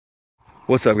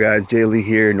What's up, guys? Jay Lee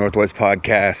here, Northwest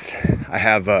Podcast. I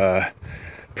have a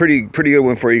pretty good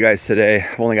one for you guys today.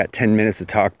 I've only got 10 minutes to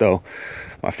talk, though.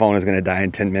 My phone is going to die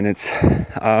in 10 minutes.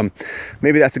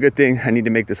 Maybe that's a good thing. I need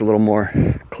to make this a little more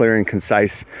clear and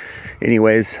concise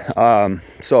anyways.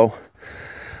 So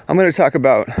I'm going to talk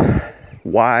about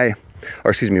what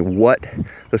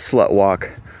the slut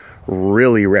walk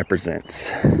really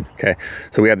represents. Okay,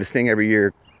 so we have this thing every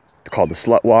year called the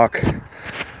slut walk.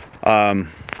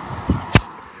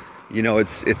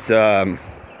 It's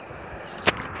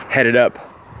headed up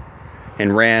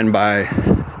and ran by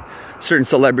certain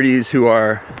celebrities who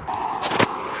are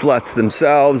sluts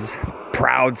themselves,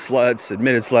 proud sluts,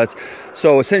 admitted sluts.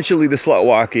 So essentially the slut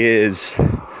walk is,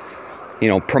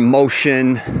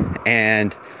 promotion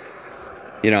and,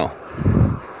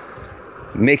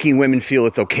 making women feel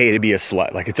it's okay to be a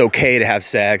slut. Like, it's okay to have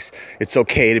sex. It's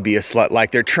okay to be a slut.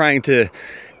 Like, they're trying to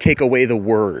take away the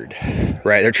word,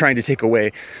 right? They're trying to take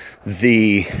away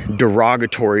the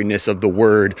derogatoriness of the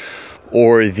word,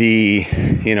 or the,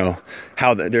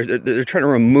 how they're trying to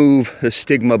remove the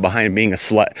stigma behind being a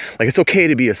slut. Like, it's okay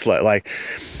to be a slut. Like,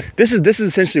 this is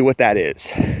essentially what that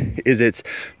is it's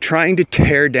trying to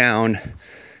tear down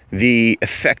the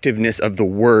effectiveness of the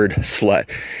word slut.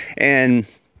 And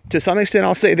to some extent,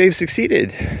 I'll say they've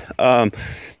succeeded.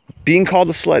 Being called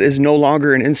a slut is no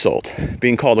longer an insult.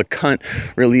 Being called a cunt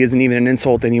really isn't even an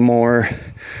insult anymore.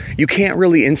 You can't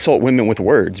really insult women with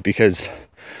words because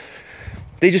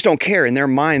they just don't care. In their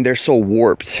mind, they're so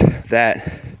warped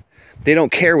that they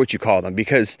don't care what you call them,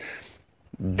 because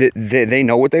they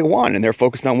know what they want and they're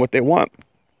focused on what they want.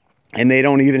 And they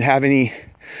don't even have any...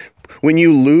 When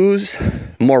you lose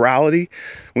morality,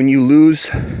 when you lose...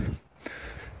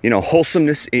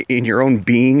 wholesomeness in your own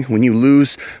being, when you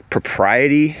lose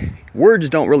propriety, words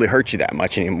don't really hurt you that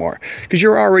much anymore because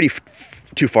you're already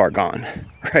too far gone,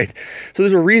 right? So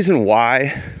there's a reason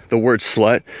why the word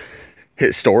slut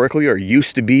historically, or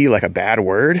used to be, like a bad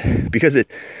word, because it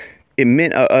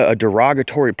meant a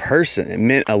derogatory person. It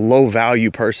meant a low value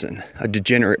person, a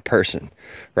degenerate person,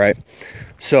 right?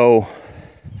 So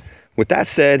with that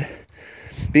said,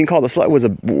 being called a slut was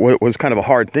kind of a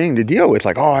hard thing to deal with.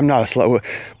 Like, oh, I'm not a slut.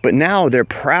 But now they're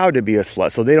proud to be a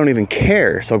slut, so they don't even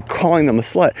care. So calling them a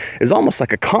slut is almost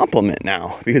like a compliment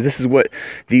now, because this is what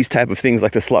these type of things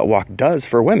like the slut walk does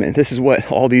for women. This is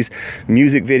what all these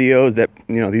music videos that,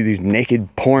 these naked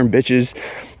porn bitches,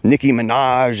 Nicki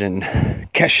Minaj and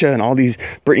Kesha and all these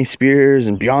Britney Spears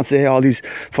and Beyonce, all these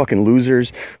fucking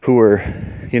losers who are,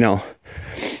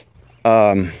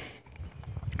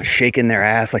 shaking their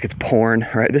ass like it's porn,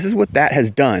 right? This is what that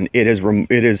has done. It has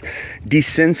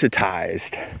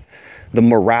desensitized the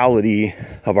morality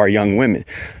of our young women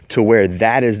to where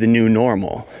that is the new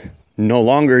normal. No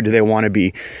longer do they want to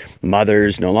be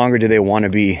mothers. No longer do they want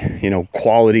to be,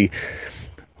 quality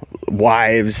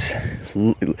wives,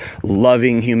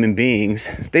 loving human beings.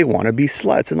 They want to be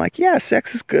sluts. And like, yeah,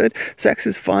 sex is good. Sex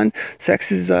is fun.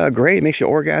 Sex is great. It makes you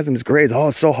orgasm. It's great.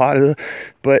 It's so hot.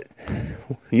 But,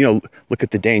 look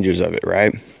at the dangers of it,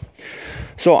 right?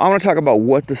 So I want to talk about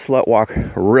what the slut walk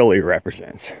really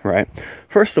represents, right?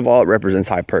 First of all, it represents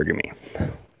hypergamy.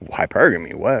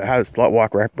 Hypergamy? What? How does slut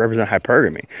walk represent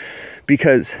hypergamy?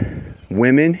 Because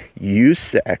women use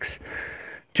sex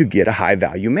to get a high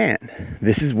value man.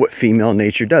 This is what female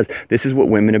nature does. This is what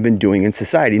women have been doing in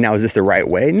society. Now, is this the right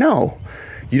way? No.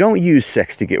 You don't use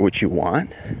sex to get what you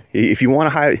want. If you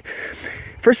want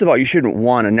first of all, you shouldn't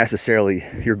want to necessarily,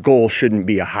 your goal shouldn't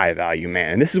be a high value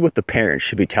man. And this is what the parents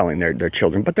should be telling their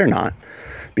children, but they're not.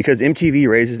 Because MTV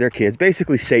raises their kids.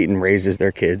 Basically, Satan raises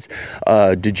their kids.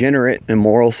 Degenerate,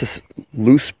 immoral,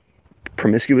 loose,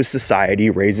 promiscuous society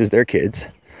raises their kids.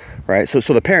 Right? So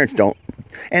the parents don't,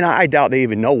 and I doubt they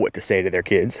even know what to say to their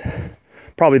kids.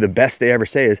 Probably the best they ever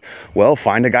say is, well,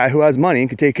 find a guy who has money and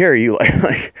can take care of you.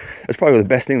 Like that's probably the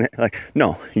best thing.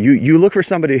 No, you look for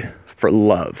somebody for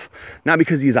love, not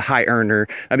because he's a high earner,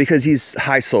 not because he's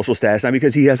high social status, not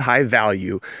because he has high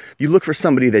value. You look for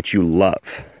somebody that you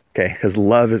love. Okay, because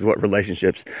love is what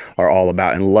relationships are all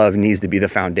about, and love needs to be the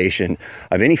foundation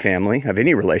of any family, of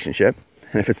any relationship.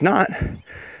 And if it's not,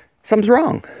 something's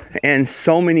wrong. And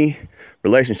so many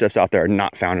relationships out there are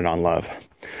not founded on love.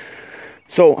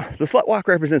 So the slut walk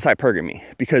represents hypergamy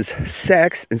because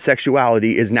sex and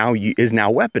sexuality is now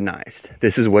weaponized.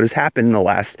 This is what has happened in the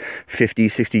last 50,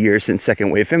 60 years since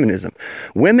second wave feminism.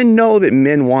 Women know that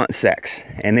men want sex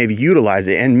and they've utilized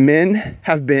it, and men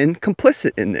have been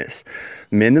complicit in this.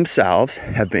 Men themselves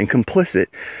have been complicit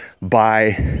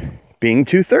by being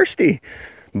too thirsty,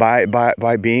 by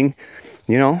being,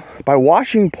 by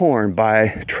watching porn,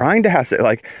 by trying to have sex,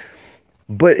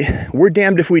 but we're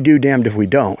damned if we do, damned if we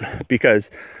don't, because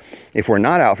if we're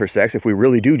not out for sex, if we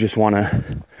really do just want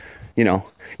to, you know,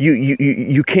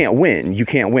 you can't win. You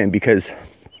can't win because,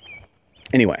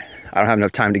 anyway, I don't have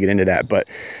enough time to get into that, but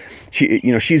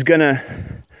she's gonna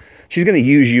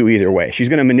use you either way. She's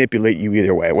gonna manipulate you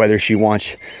either way, whether she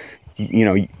wants, you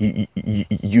know,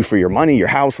 you for your money, your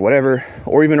house, whatever,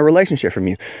 or even a relationship from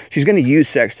you. She's going to use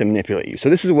sex to manipulate you. So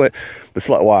this is what the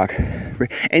slut walk,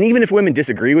 and even if women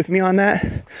disagree with me on that,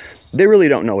 they really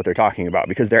don't know what they're talking about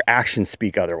because their actions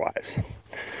speak otherwise.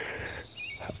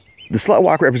 The slut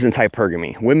walk represents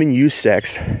hypergamy. Women use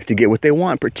sex to get what they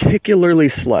want, particularly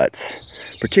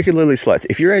sluts. Particularly sluts.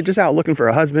 If you're just out looking for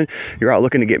a husband, you're out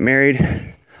looking to get married,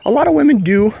 a lot of women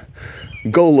do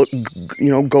go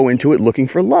into it looking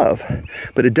for love,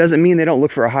 but it doesn't mean they don't look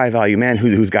for a high value man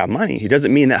who's got money. It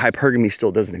doesn't mean that hypergamy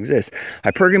still doesn't exist.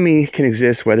 Hypergamy can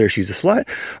exist whether she's a slut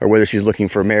or whether she's looking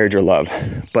for marriage or love.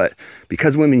 But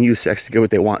because women use sex to get what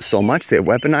they want so much, they've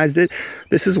weaponized it.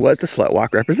 This is what the slut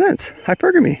walk represents: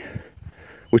 hypergamy,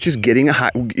 which is getting a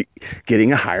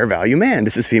higher value man.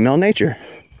 This is female nature.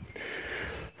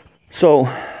 So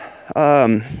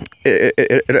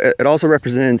it also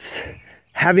represents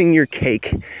having your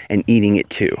cake and eating it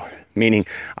too. Meaning,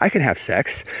 I can have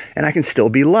sex and I can still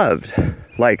be loved.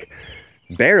 Like,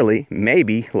 barely,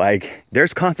 maybe, like,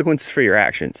 there's consequences for your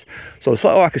actions. So the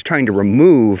slut walk is trying to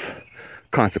remove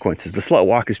consequences. The slut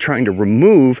walk is trying to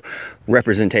remove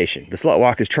representation. The slut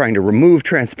walk is trying to remove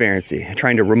transparency,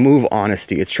 trying to remove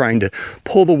honesty. It's trying to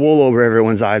pull the wool over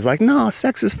everyone's eyes like, no,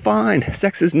 sex is fine.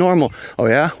 Sex is normal. Oh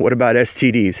yeah? What about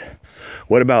STDs?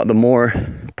 What about the more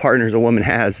partners a woman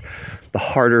has, the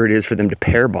harder it is for them to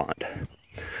pair bond?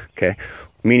 Okay,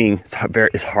 meaning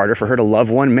it's harder for her to love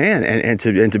one man and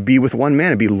to be with one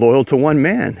man and be loyal to one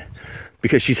man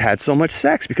because she's had so much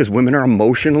sex, because women are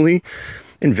emotionally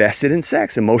invested in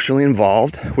sex, emotionally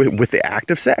involved with the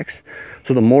act of sex.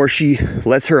 So the more she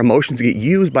lets her emotions get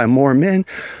used by more men,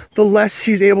 the less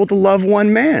she's able to love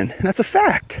one man. And that's a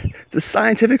fact. It's a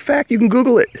scientific fact. You can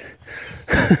Google it.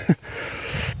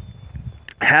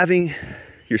 Having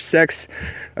your sex,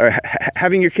 or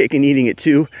having your cake and eating it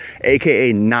too,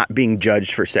 aka not being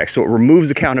judged for sex. So it removes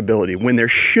accountability when there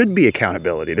should be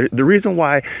accountability. The reason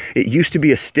why it used to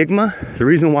be a stigma, the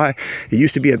reason why it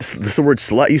used to be the word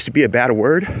slut used to be a bad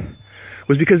word,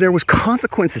 was because there was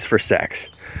consequences for sex,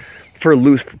 for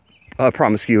loose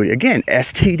promiscuity. Again,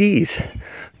 STDs,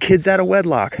 kids out of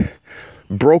wedlock,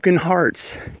 broken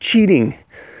hearts, cheating.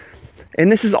 And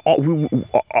this is all,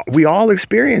 we all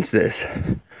experience this.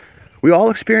 We all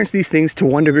experience these things to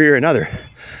one degree or another.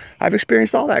 I've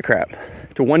experienced all that crap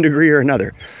to one degree or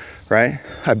another, right?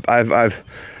 I've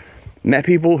met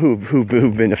people who've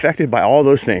been affected by all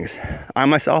those things. I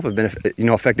myself have been,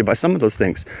 affected by some of those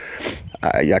things.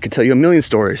 I could tell you a million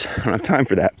stories. I don't have time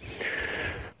for that.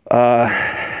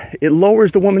 It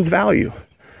lowers the woman's value.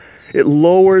 It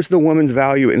lowers the woman's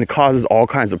value and it causes all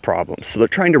kinds of problems. So they're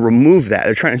trying to remove that.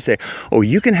 They're trying to say, oh,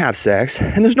 you can have sex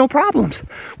and there's no problems,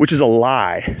 which is a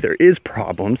lie. There is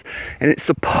problems, and it's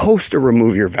supposed to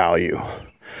remove your value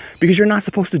because you're not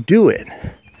supposed to do it.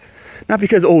 Not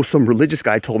because, oh, some religious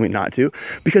guy told me not to,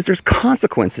 because there's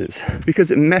consequences, because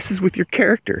it messes with your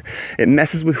character. It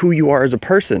messes with who you are as a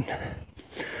person.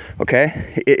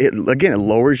 Okay, again, it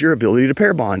lowers your ability to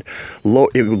pair bond.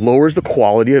 It lowers the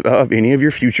quality of any of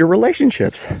your future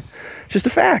relationships. It's just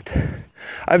a fact.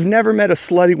 I've never met a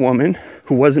slutty woman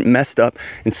who wasn't messed up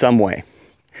in some way,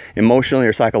 emotionally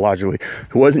or psychologically,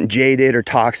 who wasn't jaded or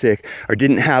toxic or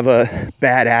didn't have a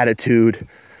bad attitude,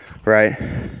 right?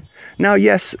 Now,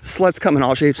 yes, sluts come in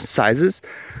all shapes and sizes,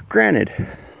 granted,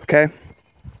 okay?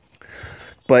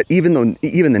 But even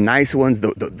the nice ones,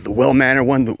 the well-mannered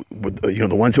one,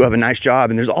 the ones who have a nice job,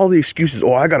 and there's all the excuses.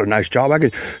 Oh, I got a nice job. I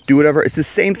could do whatever. It's the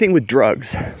same thing with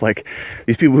drugs. Like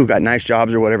these people who got nice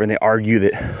jobs or whatever, and they argue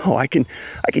that, oh, I can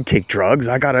take drugs.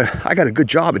 I got a good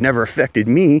job. It never affected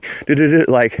me.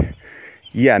 Like,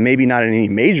 yeah, maybe not in any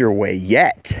major way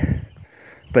yet.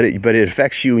 But it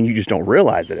affects you, and you just don't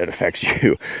realize that it affects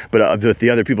you. But the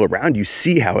other people around you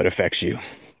see how it affects you.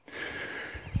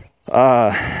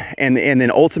 And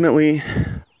then ultimately,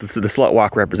 the slut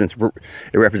walk represents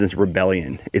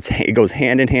rebellion. It goes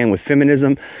hand in hand with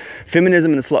feminism.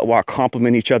 Feminism and the slut walk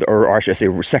complement each other, or should I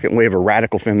say, second wave of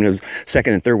radical feminism,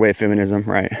 second and third wave feminism,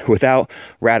 right? Without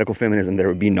radical feminism, there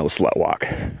would be no slut walk,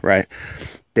 right?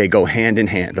 They go hand in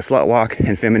hand. The slut walk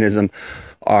and feminism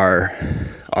are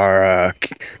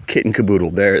kit and caboodle.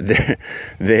 They're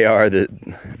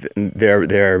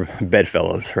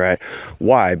bedfellows, right?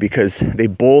 Why? Because they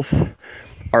both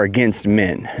are against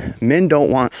men. Men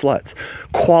don't want sluts.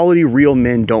 Quality, real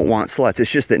men don't want sluts.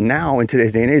 It's just that now, in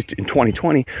today's day and age, in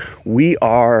 2020, we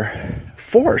are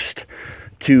forced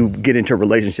to get into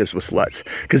relationships with sluts,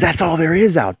 because that's all there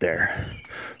is out there,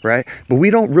 right? But we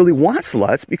don't really want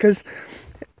sluts because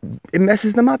it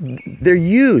messes them up. They're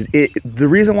used. The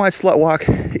reason why slut walk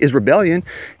is rebellion,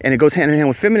 and it goes hand in hand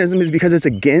with feminism, is because it's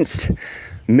against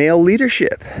male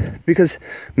leadership. Because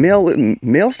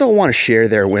males don't want to share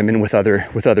their women with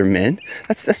other men.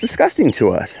 That's disgusting to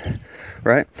us,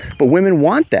 right? But women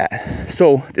want that.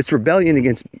 So it's rebellion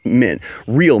against men,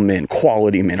 real men,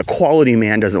 quality men. A quality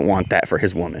man doesn't want that for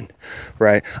his woman,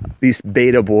 right? These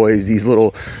beta boys, these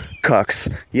little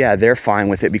cucks, yeah, they're fine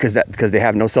with it because they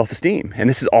have no self-esteem. And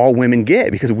this is all women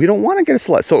get, because we don't want to get a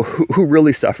slut. So who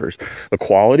really suffers? The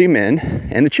quality men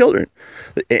and the children.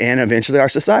 And eventually our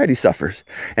society suffers.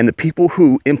 And the people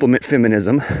who implement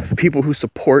feminism, the people who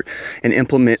support and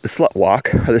implement the slut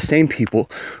walk, are the same people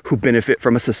who benefit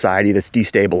from a society that's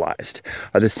destabilized,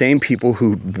 are the same people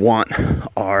who want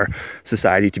our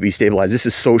society to be stabilized. This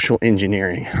is social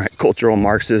engineering, right? Cultural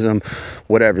Marxism,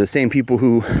 whatever. The same people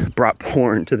who brought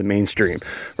porn to the mainstream,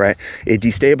 right? It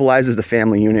destabilizes the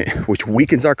family unit, which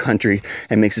weakens our country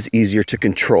and makes us easier to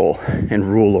control and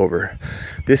rule over.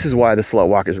 This is why the slut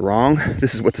walk is wrong.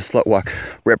 This is what the slut walk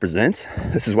represents.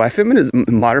 This is why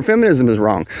modern feminism is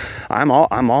wrong. I'm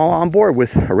all on board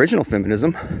with original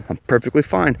feminism. I'm perfectly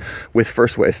fine with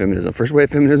first wave feminism. First wave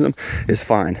feminism is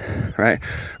fine, right?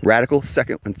 Radical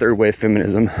second and third wave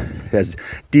feminism has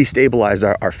destabilized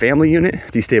our family unit,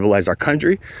 destabilized our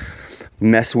country,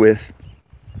 mess with,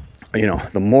 you know,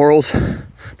 the morals,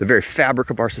 the very fabric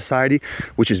of our society,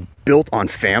 which is built on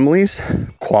families,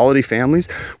 quality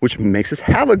families, which makes us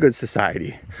have a good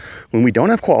society. When we don't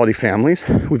have quality families,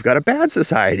 we've got a bad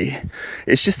society.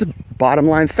 It's just a bottom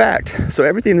line fact. So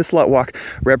everything the slut walk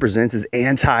represents is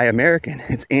anti-American.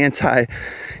 It's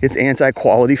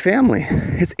anti-quality family.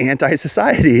 It's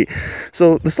anti-society.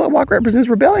 So the slut walk represents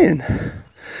rebellion.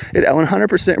 It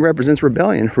 100% represents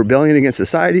rebellion. Rebellion against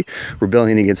society,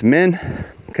 rebellion against men,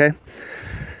 okay?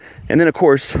 And then, of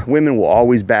course, women will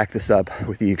always back this up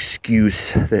with the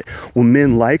excuse that, well,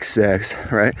 men like sex,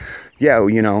 right? Yeah, well,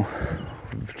 you know,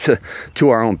 to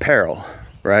our own peril,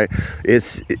 right?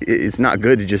 It's not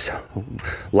good to just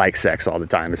like sex all the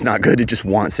time. It's not good to just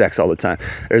want sex all the time.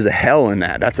 There's a hell in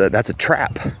that. That's a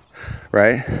trap,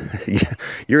 right?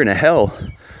 You're in a hell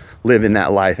living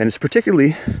that life. And it's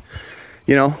particularly,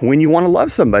 you know, when you want to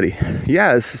love somebody.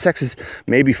 Yeah, sex is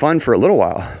maybe fun for a little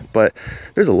while, but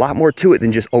there's a lot more to it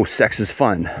than just, oh, sex is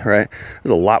fun, right?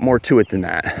 There's a lot more to it than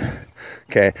that,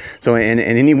 okay? So, and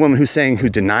any woman who's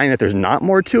denying that there's not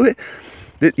more to it,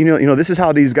 that, you know, this is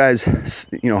how these guys,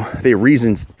 you know, they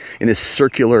reason in this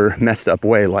circular, messed up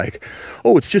way, like,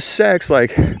 oh, it's just sex.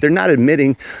 Like, they're not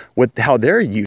admitting how they're used.